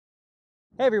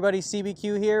Hey everybody,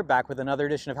 CBQ here, back with another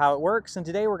edition of How It Works, and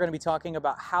today we're going to be talking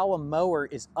about how a mower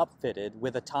is upfitted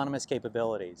with autonomous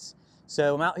capabilities.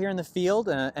 So I'm out here in the field,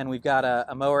 and we've got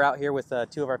a mower out here with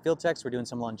two of our field techs. We're doing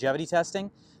some longevity testing,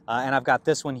 and I've got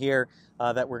this one here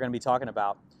that we're going to be talking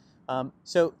about.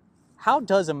 So how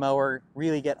does a mower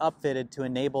really get upfitted to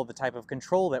enable the type of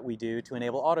control that we do to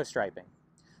enable auto-striping?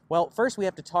 Well, first we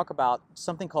have to talk about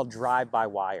something called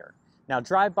drive-by-wire. Now,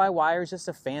 drive-by-wire is just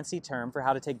a fancy term for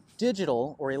how to take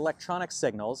digital or electronic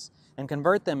signals and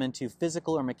convert them into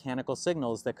physical or mechanical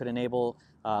signals that could enable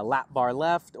lap bar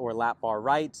left or lap bar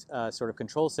right sort of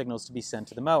control signals to be sent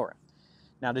to the mower.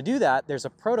 Now, to do that, there's a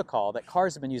protocol that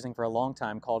cars have been using for a long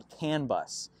time called CAN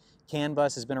bus. CAN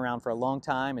bus has been around for a long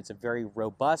time. It's a very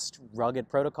robust, rugged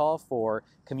protocol for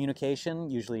communication,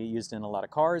 usually used in a lot of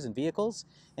cars and vehicles.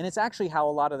 And it's actually how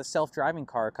a lot of the self-driving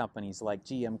car companies like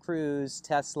GM Cruise,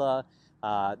 Tesla,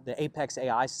 the Apex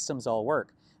AI systems all work.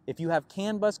 If you have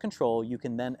CAN bus control, you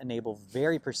can then enable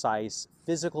very precise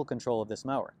physical control of this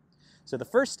mower. So the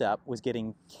first step was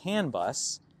getting CAN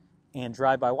bus and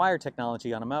drive-by-wire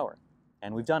technology on a mower.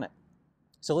 And we've done it.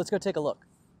 So let's go take a look.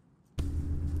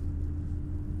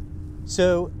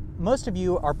 So most of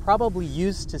you are probably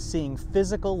used to seeing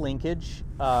physical linkage,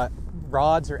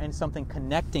 rods or something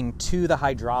connecting to the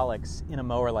hydraulics in a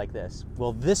mower like this.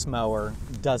 Well, this mower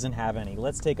doesn't have any.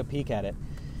 Let's take a peek at it.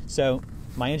 So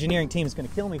my engineering team is going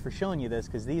to kill me for showing you this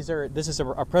because this is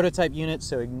a prototype unit,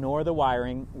 so ignore the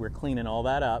wiring. We're cleaning all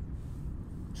that up.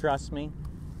 Trust me,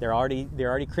 they're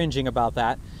already cringing about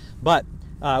that. But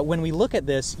when we look at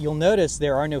this, you'll notice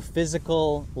there are no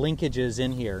physical linkages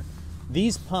in here.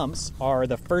 These pumps are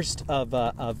the first of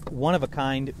one of a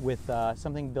kind with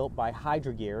something built by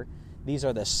Hydrogear. These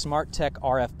are the SmartTech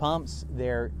RF pumps.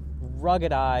 They're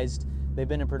ruggedized. They've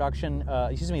been in production,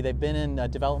 they've been in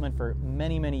development for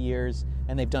many, many years,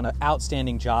 and they've done an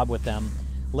outstanding job with them.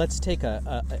 Let's take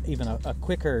even a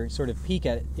quicker sort of peek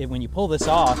at it. When you pull this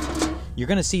off, you're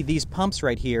going to see these pumps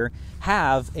right here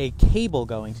have a cable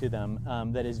going to them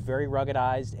that is very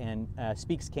ruggedized and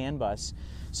speaks CAN bus.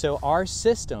 So our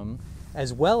system,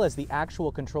 as well as the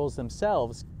actual controls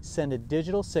themselves, send a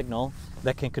digital signal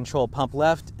that can control pump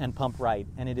left and pump right,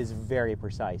 and it is very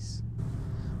precise.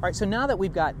 All right, so now that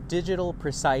we've got digital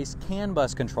precise CAN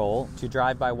bus control to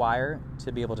drive-by-wire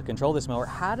to be able to control this mower,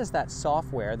 how does that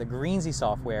software, the Greenzie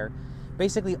software,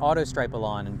 basically auto-stripe a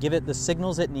lawn and give it the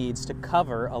signals it needs to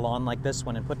cover a lawn like this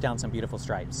one and put down some beautiful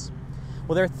stripes?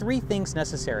 Well, there are three things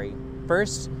necessary.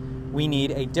 First, we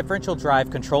need a differential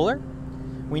drive controller.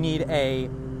 We need a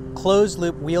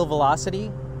closed-loop wheel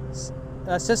velocity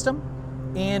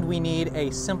system, and we need a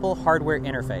simple hardware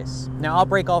interface. Now, I'll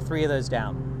break all three of those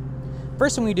down.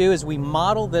 First thing we do is we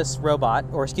model this robot,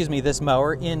 or excuse me, this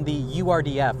mower in the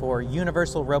URDF, or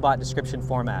Universal Robot Description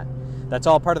Format. That's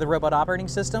all part of the robot operating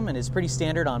system and is pretty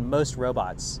standard on most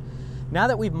robots. Now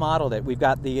that we've modeled it, we've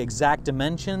got the exact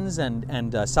dimensions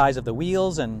and size of the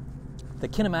wheels and the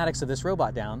kinematics of this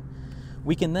robot down.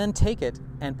 We can then take it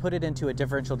and put it into a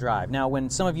differential drive. Now, when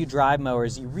some of you drive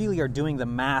mowers, you really are doing the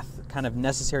math kind of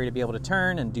necessary to be able to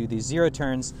turn and do these zero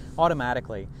turns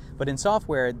automatically. But in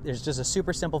software, there's just a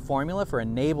super simple formula for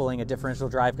enabling a differential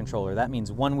drive controller. That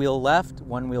means one wheel left,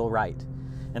 one wheel right.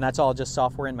 And that's all just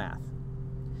software and math.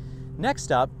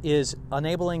 Next up is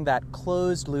enabling that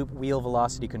closed loop wheel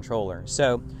velocity controller.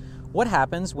 So what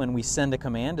happens when we send a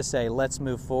command to say, let's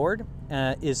move forward,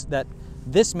 is that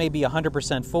this may be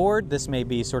 100% forward, this may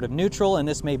be sort of neutral, and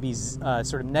this may be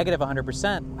sort of negative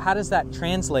 100%. How does that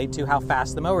translate to how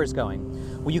fast the mower is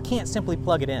going? Well, you can't simply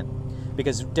plug it in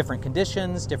because different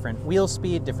conditions, different wheel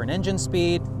speed, different engine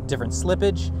speed, different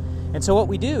slippage. And so what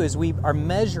we do is we are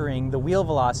measuring the wheel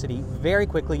velocity very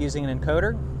quickly using an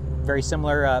encoder, very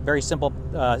similar, very simple,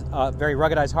 very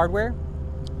ruggedized hardware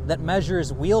that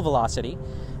measures wheel velocity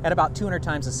at about 200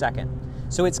 times a second.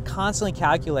 So it's constantly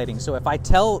calculating. So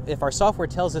if our software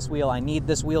tells this wheel, I need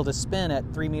this wheel to spin at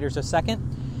 3 meters a second,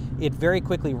 it very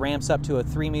quickly ramps up to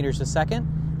 3 meters a second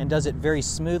and does it very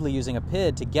smoothly using a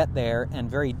PID to get there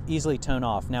and very easily tone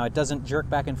off. Now, it doesn't jerk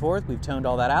back and forth. We've toned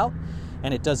all that out,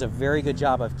 and it does a very good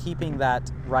job of keeping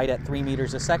that right at 3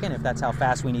 meters a second if that's how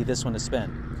fast we need this one to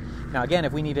spin. Now, again,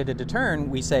 if we needed it to turn,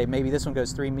 we say maybe this one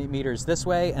goes 3 meters this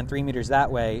way and 3 meters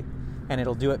that way, and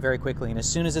it'll do it very quickly. And as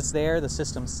soon as it's there, the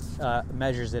system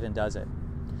measures it and does it.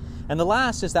 And the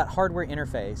last is that hardware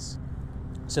interface.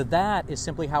 So that is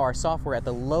simply how our software at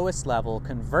the lowest level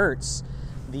converts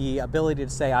the ability to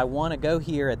say, I want to go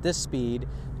here at this speed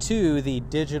to the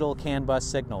digital CAN bus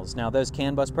signals. Now, those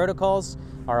CAN bus protocols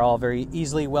are all very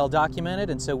easily well documented,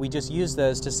 and so we just use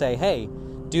those to say, hey,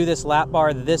 do this lap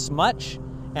bar this much,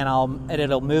 and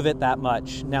it'll move it that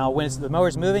much. Now, when the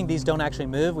mower's moving, these don't actually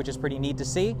move, which is pretty neat to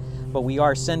see, but we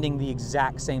are sending the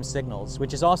exact same signals,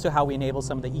 which is also how we enable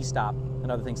some of the e-stop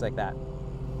and other things like that.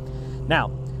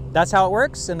 Now, that's how it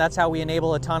works, and that's how we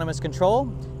enable autonomous control.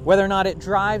 Whether or not it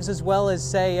drives as well as,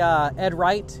 say, Ed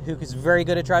Wright, who is very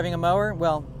good at driving a mower,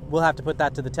 well, we'll have to put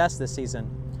that to the test this season.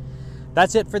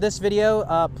 That's it for this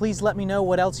video. Please let me know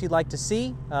what else you'd like to see,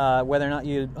 whether or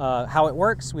not how it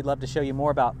works. We'd love to show you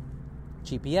more about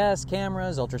GPS,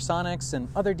 cameras, ultrasonics, and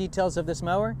other details of this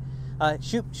mower.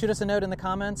 Shoot us a note in the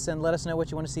comments and let us know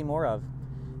what you want to see more of.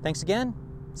 Thanks again.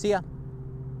 See ya.